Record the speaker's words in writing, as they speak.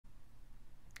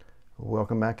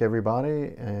Welcome back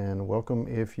everybody, and welcome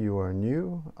if you are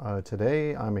new.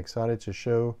 Today I'm excited to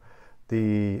show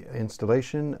the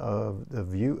installation of the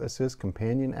View Assist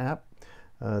Companion app.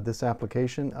 This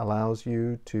application allows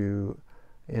you to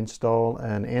install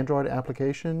an Android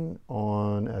application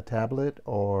on a tablet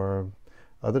or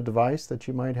other device that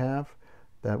you might have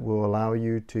that will allow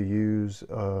you to use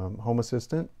Home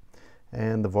Assistant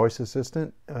and the Voice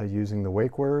Assistant using the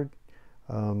wake word,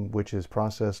 which is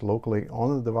processed locally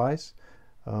on the device,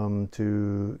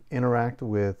 to interact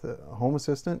with Home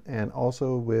Assistant and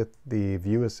also with the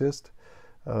View Assist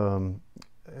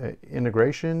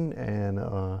integration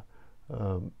and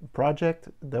project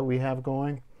that we have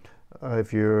going.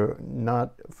 If you're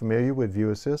not familiar with View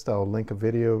Assist, I'll link a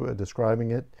video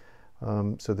describing it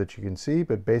so that you can see,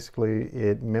 but basically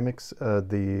it mimics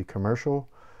the commercial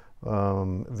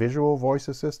visual voice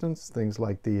assistants, things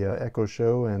like the Echo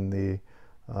Show and the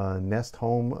Nest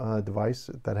Home device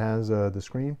that has the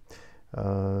screen.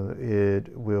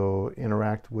 It will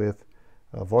interact with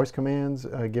voice commands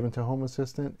given to Home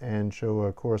Assistant and show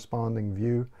a corresponding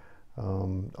view,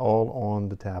 all on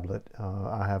the tablet.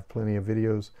 I have plenty of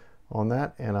videos on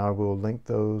that, and I will link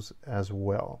those as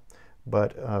well.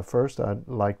 But first I'd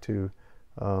like to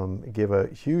give a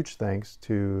huge thanks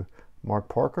to Mark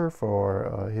Parker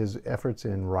for his efforts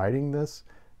in writing this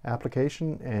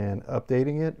application and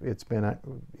updating it. It's been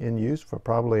in use for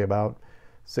probably about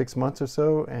 6 months or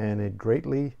so, and it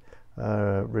greatly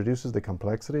reduces the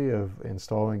complexity of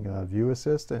installing View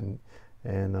Assist and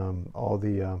all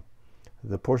the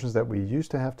portions that we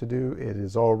used to have to do. It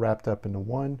is all wrapped up into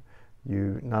one.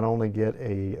 You not only get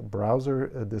a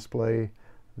browser display,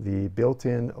 the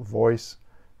built-in voice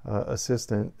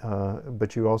assistant,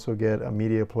 but you also get a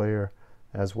media player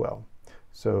as well.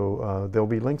 So there'll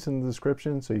be links in the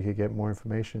description so you can get more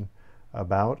information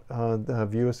about the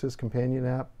View Assist Companion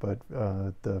app, but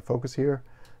the focus here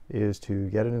is to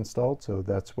get it installed, so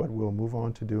that's what we'll move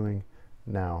on to doing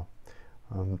now.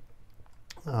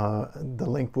 The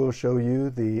link will show you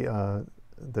the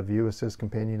View Assist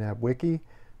Companion app wiki,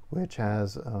 which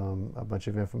has a bunch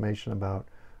of information about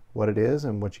what it is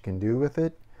and what you can do with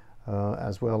it,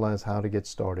 as well as how to get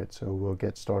started. So we'll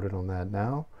get started on that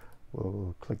now.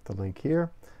 We'll click the link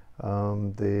here.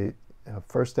 The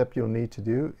first step you'll need to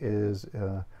do is,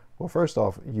 well, first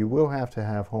off, you will have to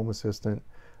have Home Assistant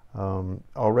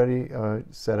already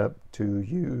set up to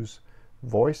use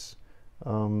voice,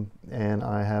 and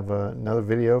I have another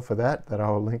video for that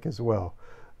I'll link as well.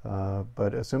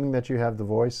 But assuming that you have the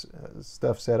voice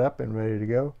stuff set up and ready to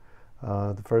go,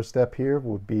 the first step here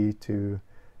would be to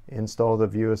install the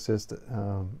View Assist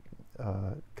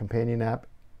companion app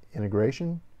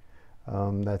integration.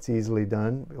 That's easily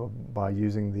done by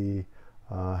using the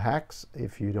hacks.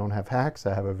 If you don't have hacks,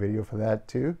 I have a video for that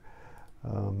too.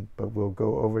 But we'll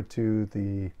go over to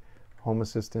the Home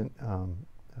Assistant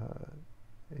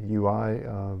UI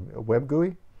web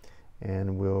GUI,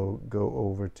 and we'll go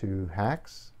over to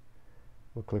hacks.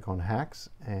 We'll click on hacks,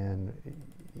 and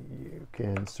you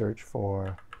can search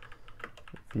for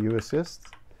View Assist.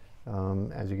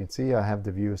 As you can see, I have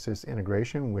the View Assist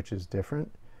integration, which is different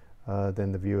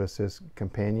than the View Assist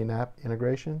Companion app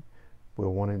integration.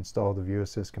 We'll want to install the View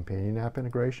Assist Companion app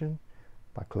integration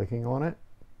by clicking on it.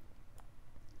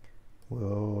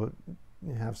 We'll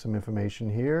have some information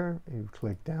here. You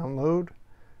click download,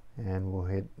 and we'll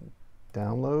hit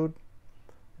download,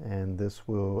 and this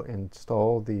will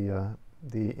install the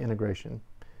integration.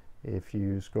 If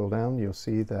you scroll down, you'll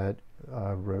see that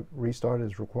restart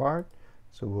is required,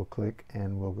 so we'll click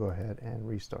and we'll go ahead and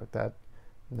restart that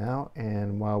now.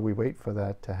 And while we wait for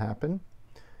that to happen,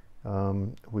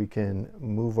 we can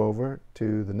move over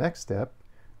to the next step,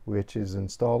 which is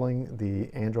installing the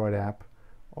Android app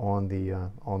on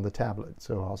the tablet.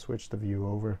 So I'll switch the view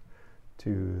over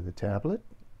to the tablet.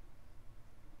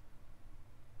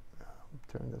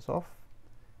 Turn this off.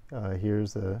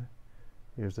 Here's the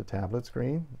tablet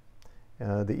screen.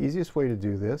 The easiest way to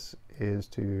do this is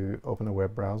to open a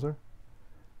web browser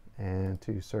and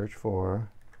to search for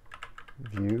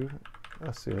View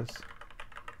Assist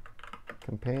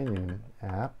Companion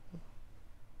app.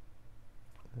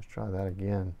 Let's try that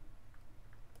again.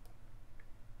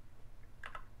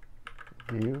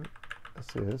 View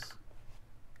Assist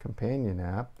Companion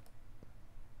app.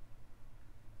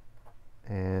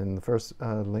 And the first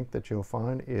link that you'll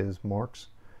find is Mark's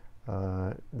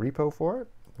repo for it.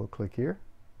 We'll click here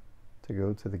to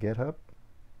go to the GitHub,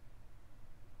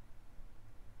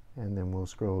 and then we'll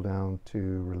scroll down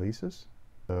to releases.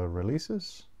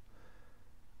 Releases,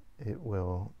 it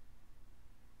will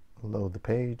load the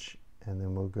page, and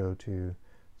then we'll go to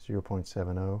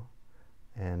 0.70,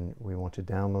 and we want to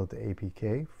download the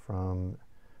APK from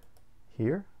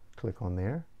here. Click on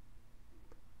there,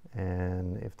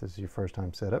 and if this is your first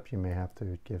time set up, you may have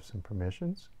to give some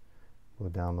permissions. We'll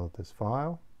download this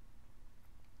file,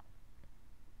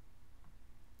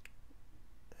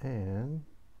 and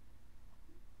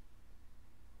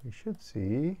we should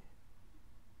see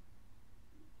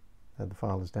that the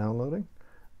file is downloading,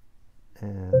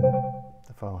 and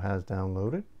the file has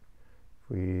downloaded. If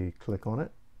we click on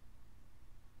it,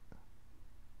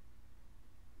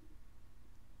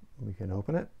 we can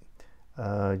open it.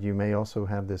 You may also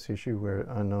have this issue where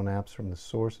unknown apps from the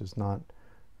source is not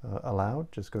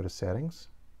allowed. Just go to settings,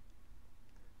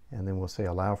 and then we'll say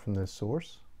allow from this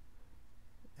source,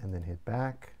 and then hit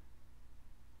back,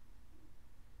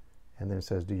 and then it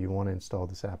says, do you want to install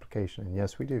this application? And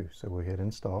yes, we do. So we'll hit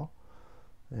install,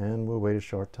 and we'll wait a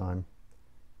short time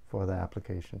for the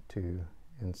application to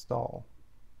install.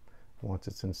 Once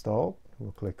it's installed,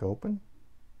 we'll click open,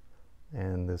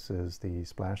 and this is the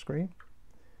splash screen.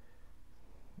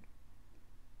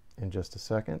 In just a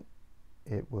second,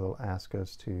 it will ask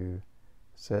us to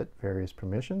set various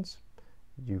permissions.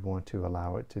 You want to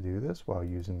allow it to do this while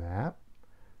using the app.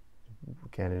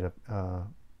 Can it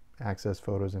access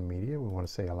photos and media? We want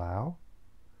to say allow.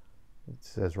 It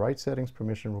says write settings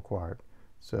permission required.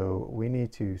 So we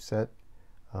need to set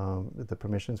the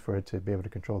permissions for it to be able to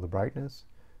control the brightness.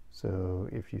 So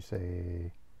if you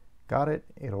say got it,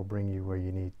 it'll bring you where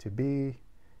you need to be.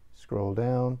 Scroll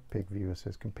down, pick View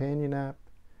Assist Companion App,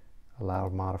 allow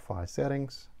modify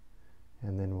settings,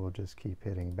 and then we'll just keep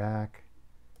hitting back,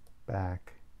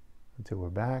 back, until we're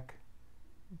back.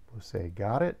 We'll say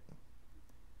got it,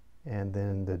 and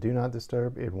then the do not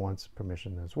disturb, it wants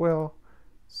permission as well.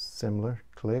 Similar,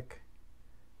 click,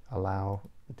 allow,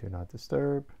 do not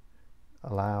disturb,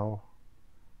 allow,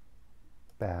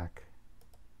 back,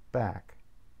 back.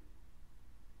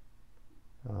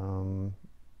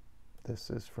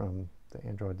 This is from the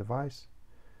Android device.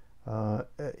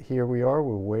 Here we are,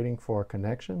 we're waiting for a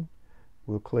connection.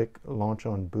 We'll click launch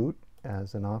on boot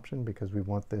as an option because we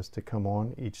want this to come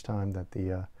on each time that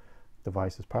the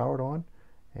device is powered on.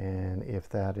 And if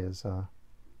that is,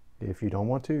 if you don't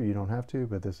want to, you don't have to,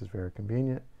 but this is very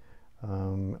convenient.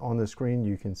 On the screen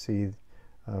you can see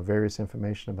various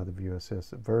information about the View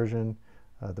Assist version,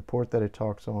 the port that it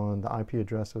talks on, the IP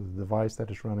address of the device that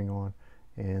it's running on,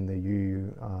 and the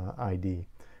UUID.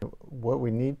 What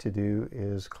we need to do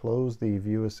is close the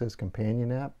View Assist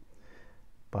Companion app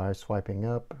by swiping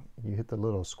up. You hit the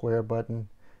little square button,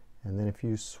 and then if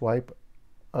you swipe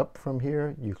up from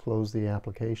here, you close the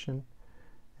application,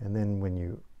 and then when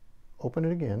you open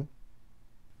it again,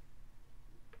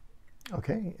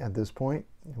 okay, at this point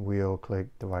we'll click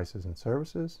Devices and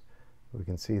Services. We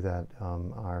can see that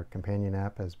our companion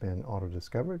app has been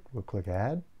auto-discovered. We'll click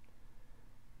Add.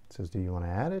 It says, do you want to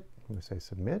add it? We say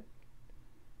Submit,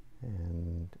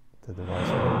 and the device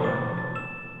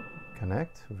will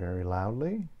connect very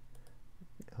loudly.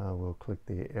 We'll click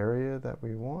the area that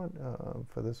we want.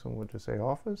 For this one, we'll just say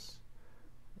Office,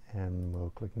 and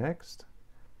we'll click Next.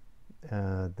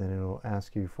 Then it'll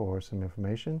ask you for some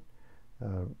information.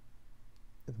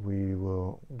 We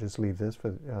will just leave this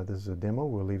for, this is a demo,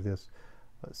 we'll leave this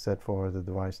set for the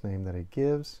device name that it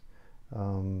gives.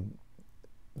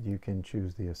 You can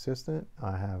choose the assistant.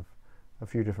 I have a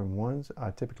few different ones.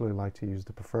 I typically like to use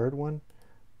the preferred one,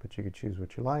 but you could choose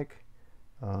what you like.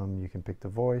 You can pick the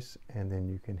voice, and then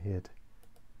you can hit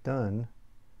done,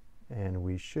 and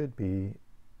we should be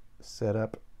set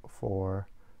up for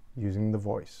using the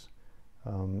voice.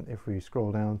 If we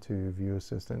scroll down to View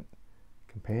Assistant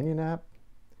Companion app,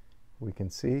 we can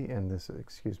see, and this,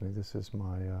 excuse me, this is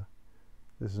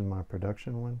my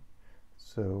production one.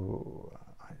 So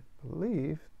I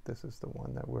believe this is the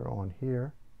one that we're on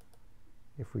here.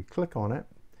 If we click on it,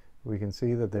 we can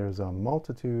see that there's a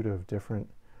multitude of different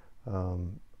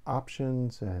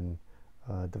options and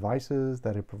devices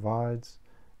that it provides.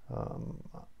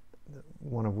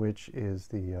 One of which is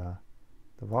the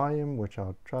volume, which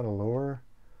I'll try to lower.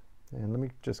 And let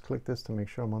me just click this to make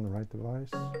sure I'm on the right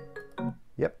device.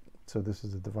 Yep, so this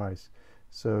is the device.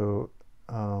 So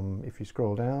if you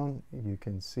scroll down, you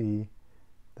can see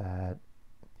that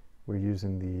we're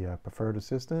using the preferred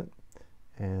assistant,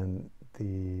 and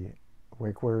the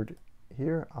wake word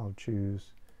here, I'll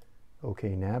choose OK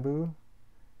Nabu,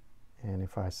 and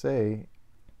if I say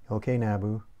OK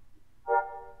Nabu,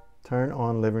 turn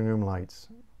on living room lights.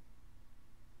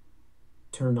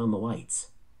 Turn on the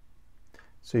lights.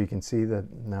 So you can see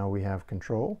that now we have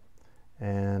control,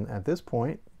 and at this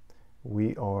point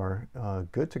we are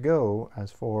good to go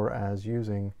as far as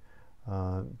using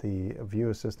the View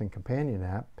Assistant Companion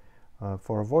app.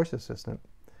 for a voice assistant.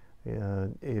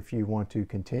 If you want to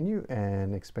continue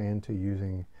and expand to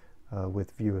using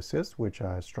with View Assist, which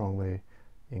I strongly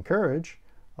encourage,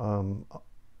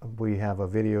 we have a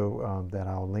video that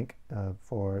I'll link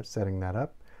for setting that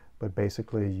up. But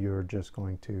basically, you're just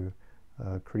going to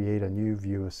create a new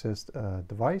View Assist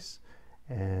device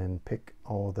and pick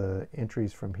all the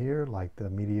entries from here, like the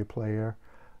media player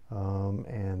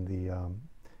and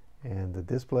the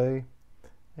display,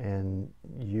 and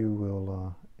you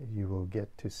will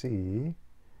get to see.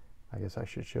 I guess I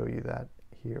should show you that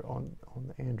here on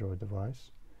the Android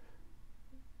device.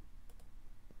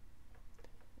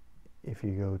 If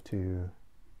you go to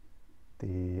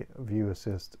the View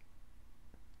Assist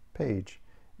page,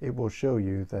 it will show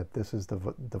you that this is the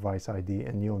device ID,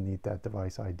 and you'll need that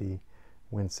device ID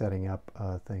when setting up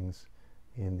things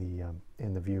in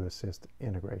the View Assist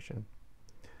integration.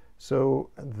 So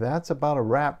that's about a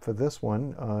wrap for this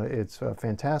one. It's a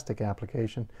fantastic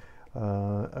application.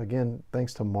 Again,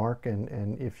 thanks to Mark,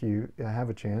 and if you have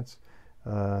a chance,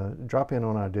 drop in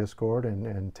on our Discord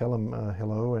and tell him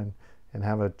hello and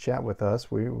have a chat with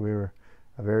us. We're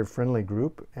a very friendly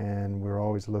group, and we're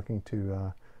always looking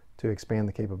to expand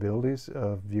the capabilities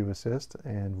of View Assist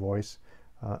and voice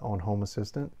on Home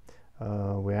Assistant.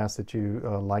 We ask that you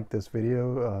like this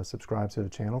video, subscribe to the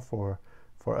channel for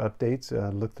updates,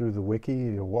 look through the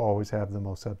wiki. We'll always have the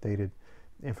most updated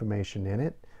information in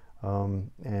it.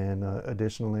 And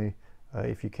additionally,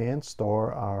 if you can,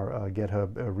 store our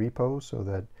GitHub repo so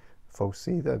that folks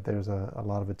see that there's a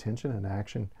lot of attention and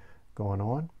action going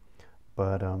on.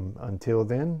 But until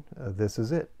then, this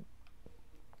is it.